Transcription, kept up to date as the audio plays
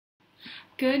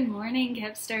Good morning,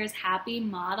 hipsters. Happy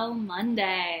Model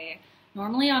Monday.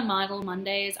 Normally on Model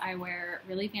Mondays, I wear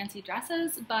really fancy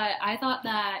dresses, but I thought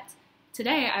that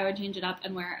today I would change it up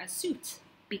and wear a suit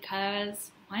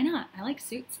because why not? I like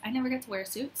suits. I never get to wear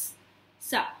suits.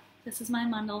 So this is my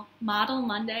Model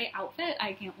Monday outfit.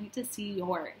 I can't wait to see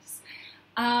yours.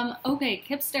 Okay,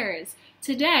 hipsters.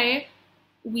 Today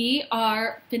we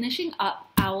are finishing up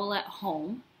Owl at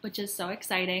Home, which is so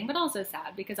exciting, but also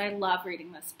sad because I love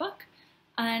reading this book.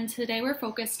 And today we're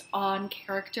focused on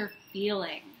character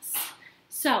feelings.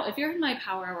 So if you're in my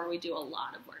power where we do a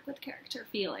lot of work with character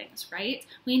feelings, right?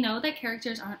 We know that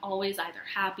characters aren't always either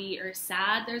happy or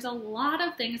sad. There's a lot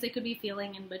of things they could be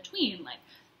feeling in between, like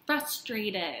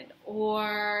frustrated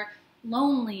or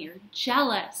lonely or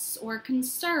jealous or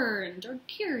concerned or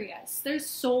curious. There's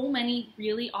so many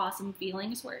really awesome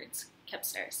feelings words,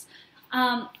 hipsters.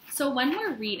 So when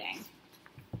we're reading,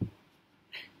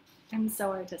 I'm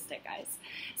so artistic, guys.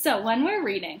 So when we're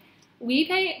reading, we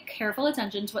pay careful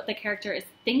attention to what the character is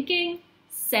thinking,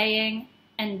 saying,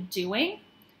 and doing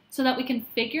so that we can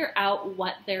figure out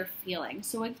what they're feeling.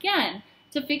 So again,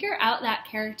 to figure out that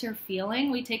character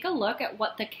feeling, we take a look at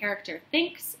what the character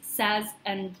thinks, says,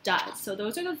 and does. So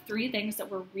those are the three things that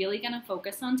we're really going to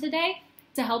focus on today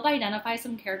to help identify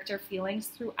some character feelings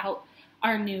throughout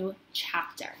our new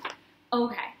chapter.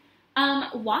 Okay.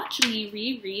 Watch me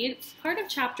reread part of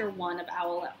chapter 1 of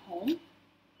Owl at Home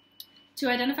to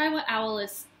identify what Owl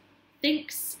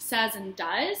thinks, says, and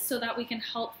does so that we can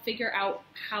help figure out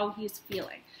how he's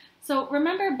feeling. So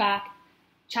remember back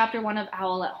chapter 1 of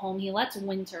Owl at Home, he lets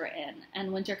Winter in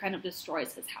and Winter kind of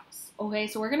destroys his house. Okay,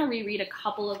 so we're going to reread a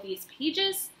couple of these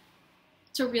pages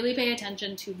to really pay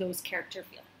attention to those character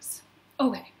feelings.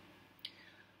 Okay.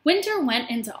 Winter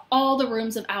went into all the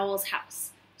rooms of Owl's house.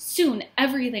 Soon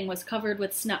everything was covered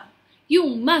with snow. "You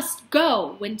must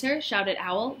go, Winter," shouted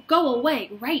Owl. "Go away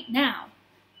right now."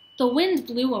 The wind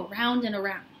blew around and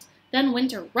around. Then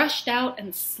Winter rushed out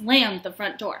and slammed the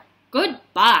front door.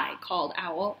 "Goodbye," called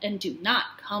Owl, "and do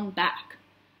not come back."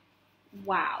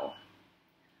 Wow.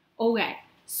 Okay,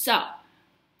 so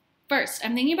first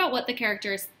I'm thinking about what the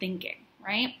character is thinking,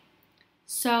 right?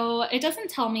 So it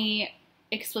doesn't tell me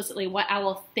explicitly what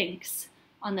Owl thinks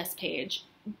on this page,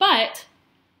 but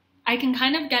I can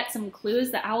kind of get some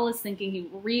clues that Owl is thinking he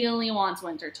really wants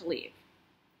Winter to leave,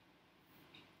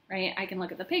 right? I can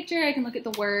look at the picture, I can look at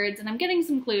the words, and I'm getting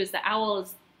some clues that Owl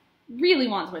really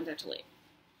wants Winter to leave.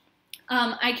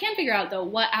 I can't figure out, though,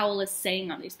 what Owl is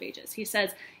saying on these pages. He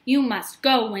says, "You must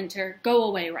go, Winter. Go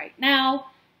away right now.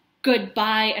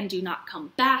 Goodbye and do not come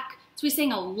back." So he's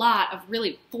saying a lot of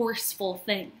really forceful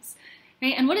things,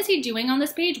 right? And what is he doing on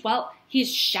this page? Well,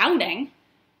 he's shouting,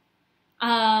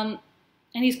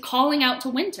 and he's calling out to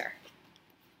Winter,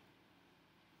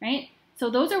 right? So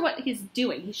those are what he's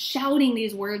doing. He's shouting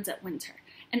these words at Winter.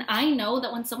 And I know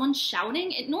that when someone's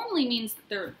shouting, it normally means that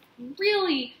they're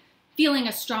really feeling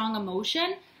a strong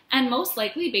emotion. And most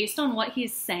likely, based on what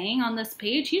he's saying on this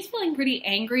page, he's feeling pretty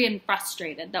angry and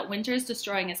frustrated that Winter is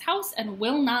destroying his house and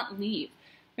will not leave,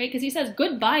 right? Because he says,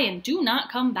 "Goodbye and do not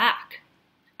come back."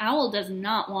 Owl does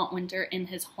not want Winter in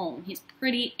his home. He's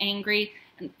pretty angry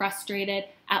and frustrated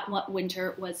at what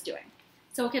Winter was doing.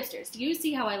 So hipsters, do you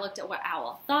see how I looked at what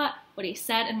Owl thought, what he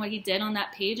said, and what he did on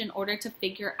that page in order to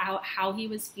figure out how he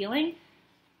was feeling?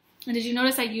 And did you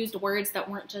notice I used words that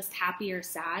weren't just happy or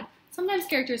sad? Sometimes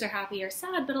characters are happy or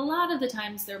sad, but a lot of the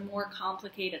times they're more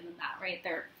complicated than that, right?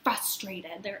 They're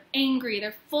frustrated, they're angry,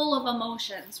 they're full of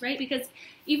emotions, right? Because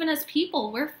even as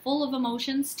people, we're full of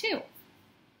emotions too.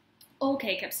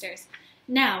 Okay, hipsters,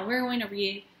 now we're going to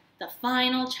read the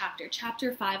final chapter,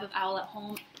 chapter 5 of Owl at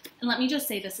Home. And let me just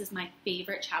say, this is my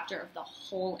favorite chapter of the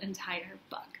whole entire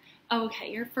book.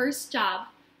 Okay, your first job,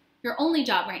 your only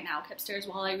job right now, hipsters,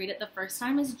 while I read it the first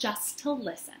time, is just to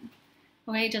listen.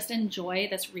 Okay, just enjoy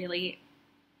this really,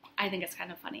 I think it's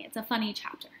kind of funny. It's a funny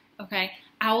chapter, okay?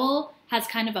 Owl has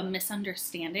kind of a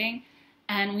misunderstanding,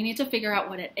 and we need to figure out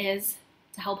what it is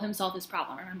to help him solve his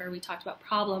problem. Remember, we talked about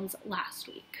problems last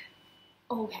week.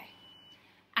 Okay.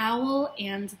 Owl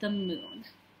and the Moon.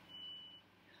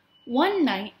 One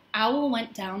night, Owl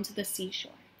went down to the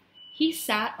seashore. He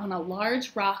sat on a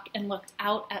large rock and looked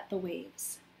out at the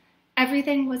waves.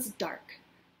 Everything was dark.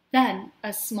 Then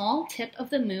a small tip of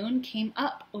the moon came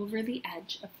up over the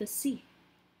edge of the sea.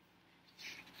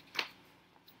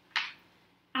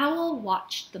 Owl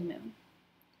watched the moon.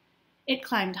 It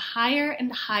climbed higher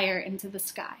and higher into the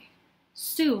sky.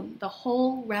 Soon the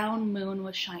whole round moon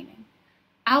was shining.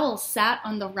 Owl sat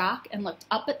on the rock and looked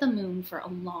up at the moon for a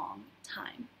long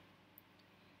time.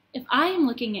 "If I am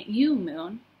looking at you,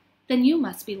 moon, then you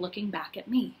must be looking back at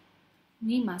me.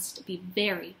 We must be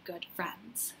very good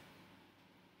friends.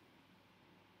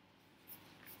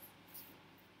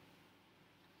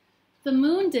 The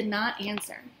moon did not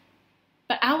answer,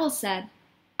 but Owl said,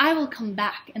 I will come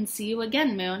back and see you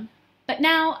again, Moon, but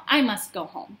now I must go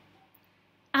home.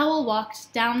 Owl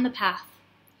walked down the path.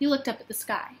 He looked up at the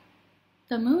sky.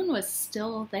 The moon was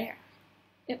still there.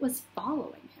 It was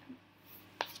following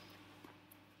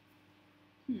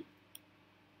him.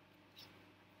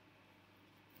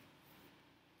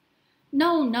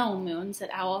 No, no, Moon, said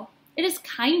Owl. It is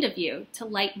kind of you to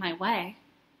light my way.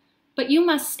 But you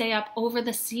must stay up over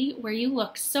the sea where you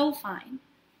look so fine.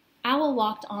 Owl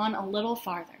walked on a little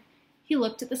farther. He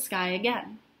looked at the sky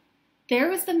again. There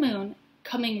was the moon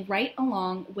coming right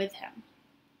along with him.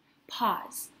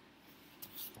 Pause.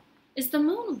 Is the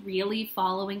moon really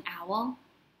following Owl?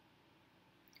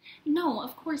 No,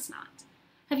 of course not.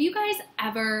 Have you guys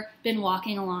ever been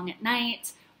walking along at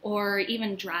night or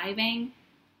even driving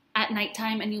at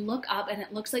nighttime and you look up and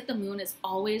it looks like the moon is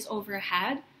always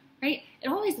overhead? Right? It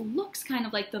always looks kind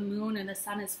of like the moon and the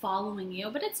sun is following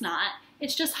you, but it's not.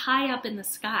 It's just high up in the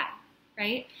sky,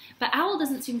 right? But Owl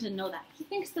doesn't seem to know that. He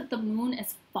thinks that the moon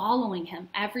is following him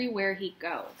everywhere he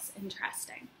goes.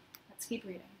 Interesting. Let's keep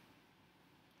reading.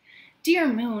 Dear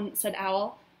Moon, said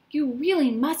Owl, you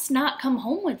really must not come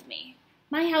home with me.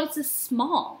 My house is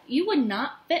small. You would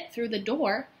not fit through the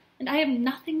door, and I have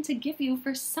nothing to give you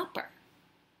for supper.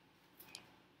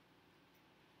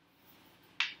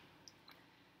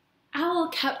 Owl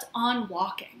kept on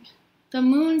walking. The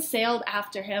moon sailed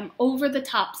after him over the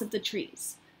tops of the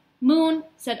trees. Moon,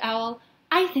 said Owl,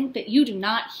 I think that you do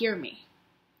not hear me.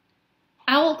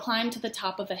 Owl climbed to the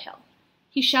top of a hill.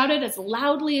 He shouted as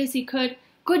loudly as he could,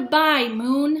 Goodbye,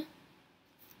 Moon.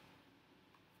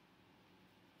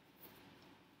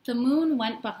 The moon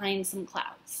went behind some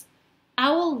clouds.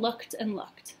 Owl looked and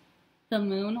looked. The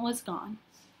moon was gone.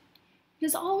 It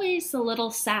is always a little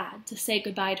sad to say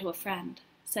goodbye to a friend,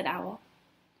 said Owl.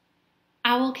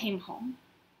 Owl came home.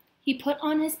 He put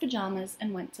on his pajamas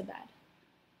and went to bed.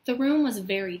 The room was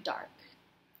very dark.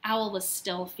 Owl was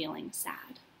still feeling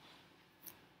sad.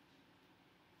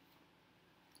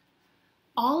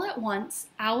 All at once,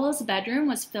 Owl's bedroom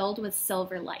was filled with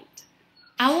silver light.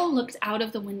 Owl looked out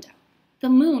of the window. The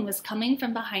moon was coming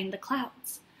from behind the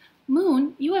clouds.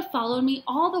 Moon, you have followed me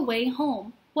all the way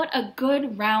home. What a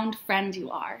good, round friend you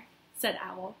are, said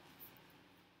Owl.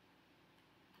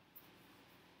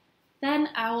 Then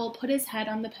Owl put his head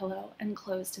on the pillow and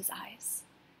closed his eyes.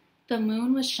 The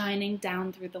moon was shining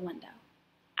down through the window.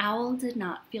 Owl did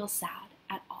not feel sad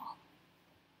at all.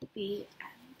 The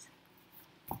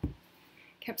end.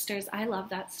 Kipsters, I love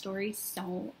that story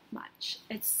so much.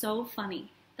 It's so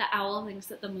funny that Owl thinks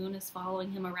that the moon is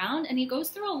following him around, and he goes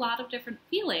through a lot of different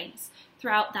feelings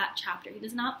throughout that chapter. He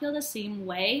does not feel the same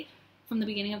way from the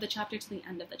beginning of the chapter to the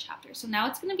end of the chapter. So now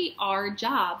it's going to be our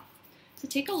job to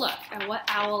take a look at what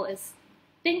Owl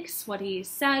thinks, what he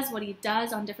says, what he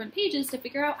does on different pages to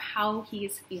figure out how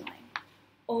he's feeling.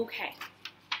 Okay,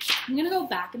 I'm going to go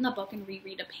back in the book and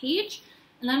reread a page,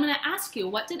 and then I'm going to ask you,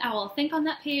 what did Owl think on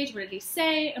that page, what did he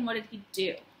say, and what did he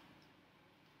do?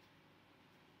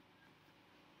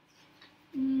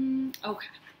 Okay.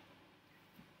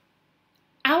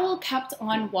 Owl kept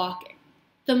on walking.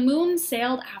 The moon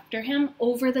sailed after him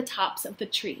over the tops of the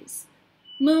trees.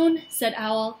 Moon, said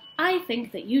Owl, I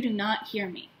think that you do not hear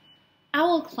me.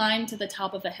 Owl climbed to the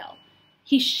top of a hill.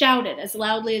 He shouted as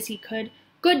loudly as he could,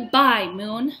 Goodbye,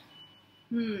 Moon.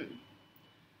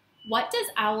 What does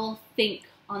Owl think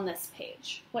on this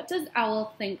page? What does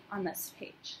Owl think on this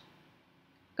page?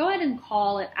 Go ahead and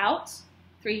call it out.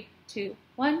 3, 2,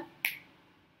 1.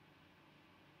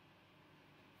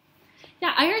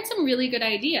 Yeah, I heard some really good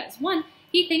ideas. One,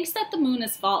 he thinks that the moon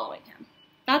is following him.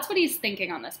 That's what he's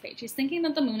thinking on this page. He's thinking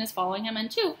that the moon is following him.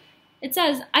 And two, it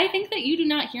says, I think that you do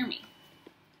not hear me.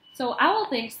 So Owl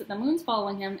thinks that the moon's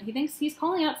following him. He thinks he's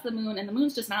calling out to the moon, and the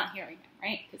moon's just not hearing him,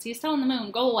 right? Because he's telling the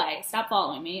moon, go away, stop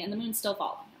following me, and the moon's still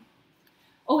following him.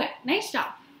 Okay, nice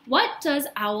job. What does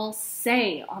Owl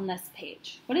say on this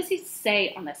page? What does he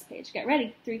say on this page? Get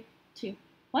ready. 3, 2,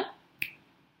 1.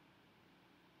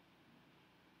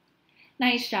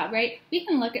 Nice job, right? We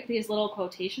can look at these little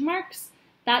quotation marks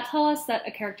that tell us that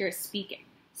a character is speaking.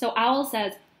 So Owl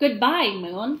says, Goodbye,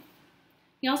 Moon.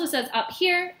 He also says, up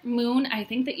here, Moon, I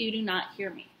think that you do not hear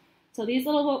me. So these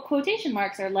little quotation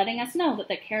marks are letting us know that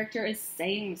the character is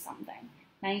saying something.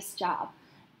 Nice job.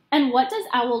 And what does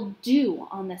Owl do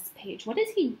on this page? What does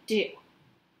he do?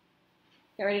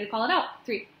 Get ready to call it out.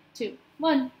 3, 2,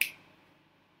 1.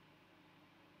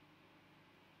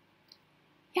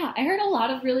 Yeah, I heard a lot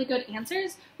of really good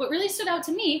answers. What really stood out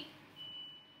to me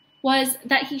was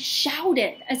that he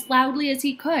shouted as loudly as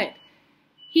he could.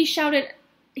 He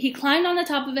climbed on the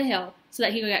top of a hill so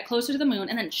that he could get closer to the moon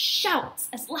and then shouts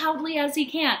as loudly as he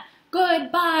can,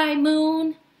 "Goodbye,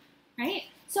 moon," right?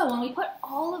 So when we put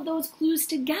all of those clues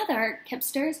together,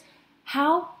 Kipsters,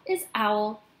 how is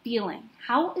Owl feeling?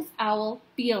 How is Owl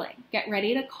feeling? Get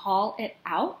ready to call it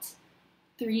out.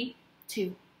 3,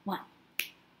 2, 1.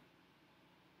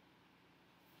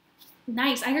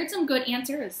 Nice. I heard some good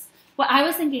answers. What I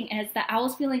was thinking is that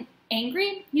Owl's feeling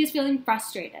angry. He's feeling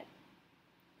frustrated.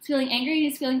 He's feeling angry.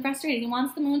 He's feeling frustrated. He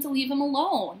wants the moon to leave him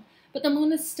alone. But the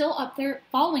moon is still up there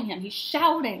following him. He's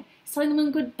shouting. He's telling the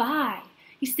moon goodbye.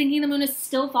 He's thinking the moon is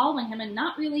still following him and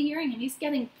not really hearing him. He's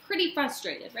getting pretty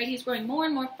frustrated, right? He's growing more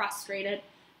and more frustrated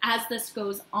as this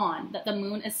goes on, that the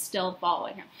moon is still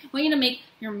following him. I want you to make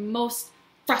your most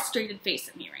frustrated face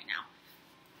at me right now.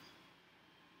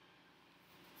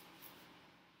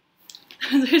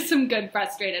 There's some good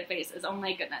frustrated faces. Oh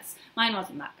my goodness. Mine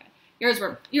wasn't that good.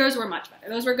 Yours were much better.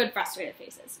 Those were good frustrated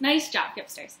faces. Nice job,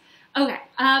 Kipsters. Okay,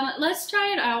 let's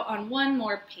try it out on one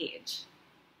more page.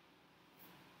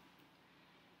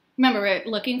 Remember, we're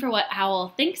looking for what Owl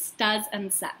thinks, does,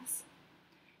 and says.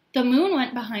 The moon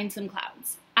went behind some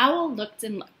clouds. Owl looked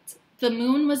and looked. The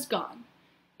moon was gone.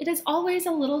 It is always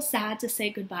a little sad to say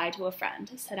goodbye to a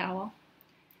friend, said Owl.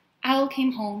 Owl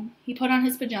came home. He put on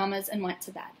his pajamas and went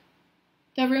to bed.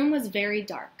 The room was very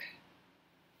dark.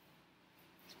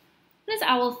 What does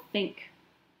Owl think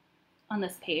on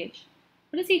this page?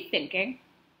 What is he thinking?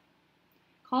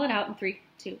 Call it out in 3,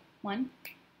 2, 1.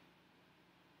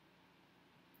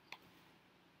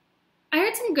 I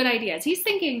heard some good ideas. He's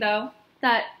thinking, though,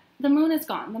 that the moon is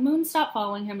gone. The moon stopped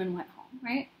following him and went home,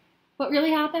 right? What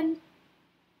really happened?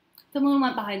 The moon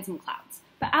went behind some clouds.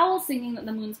 But Owl's thinking that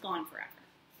the moon's gone forever.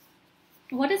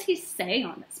 What does he say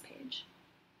on this page?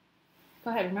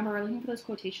 Go ahead. Remember, we're looking for those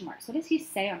quotation marks. What does he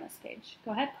say on this page?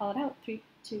 Go ahead. Call it out. 3,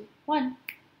 2, 1.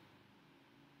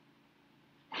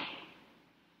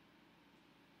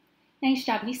 Nice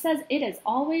job. He says, it is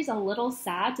always a little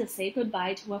sad to say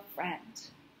goodbye to a friend.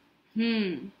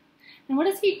 And what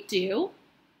does he do?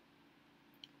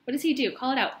 What does he do?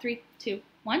 Call it out. 3, 2,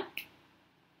 1.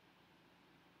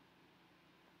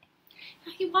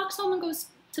 He walks home and goes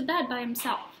to bed by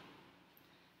himself.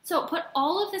 So put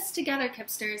all of this together,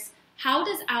 Kipsters. How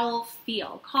does Owl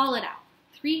feel? Call it out.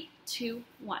 3, 2,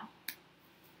 1.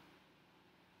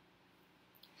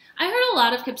 I heard a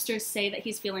lot of Kipsters say that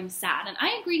he's feeling sad, and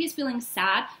I agree he's feeling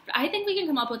sad, but I think we can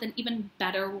come up with an even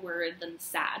better word than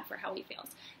sad for how he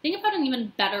feels. Think about an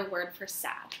even better word for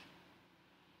sad.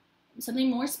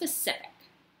 Something more specific.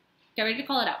 Get ready to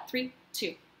call it out. 3,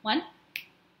 2, 1.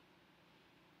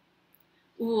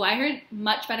 Ooh, I heard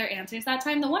much better answers that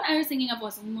time. The one I was thinking of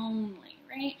was lonely,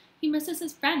 right? He misses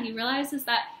his friend. He realizes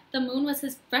that the moon was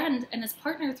his friend and his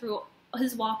partner through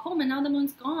his walk home, and now the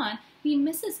moon's gone. He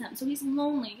misses him, so he's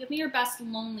lonely. Give me your best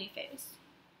lonely face.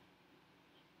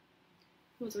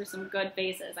 Those were some good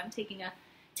faces. I'm taking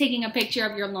a picture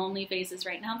of your lonely faces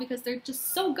right now because they're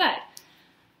just so good.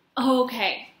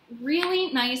 Okay,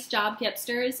 really nice job,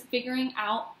 Kipsters, figuring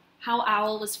out how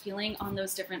Owl was feeling on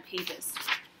those different pages.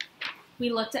 We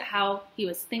looked at how he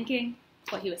was thinking,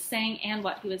 what he was saying, and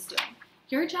what he was doing.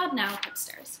 Your job now,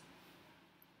 Kipsters.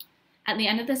 At the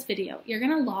end of this video, you're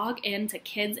going to log in to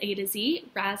Kids A to Z,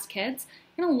 Raz Kids.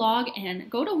 You're going to log in,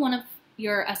 go to one of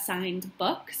your assigned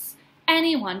books,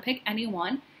 anyone, pick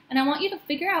anyone, and I want you to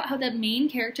figure out how the main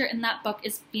character in that book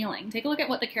is feeling. Take a look at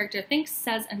what the character thinks,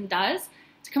 says, and does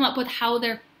to come up with how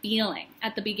they're feeling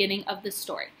at the beginning of the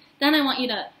story. Then I want you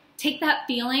to take that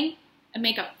feeling and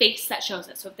make a face that shows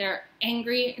it. So if they're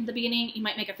angry in the beginning, you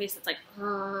might make a face that's like,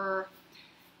 "Rrr."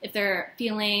 If they're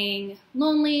feeling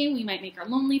lonely, we might make our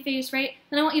lonely face, right?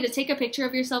 Then I want you to take a picture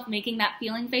of yourself making that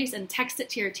feeling face and text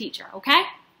it to your teacher, okay?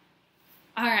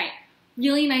 All right,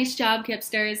 really nice job,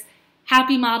 Kipsters.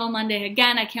 Happy Model Monday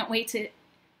again. I can't wait to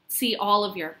see all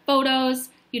of your photos.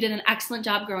 You did an excellent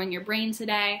job growing your brain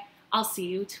today. I'll see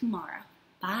you tomorrow.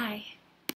 Bye.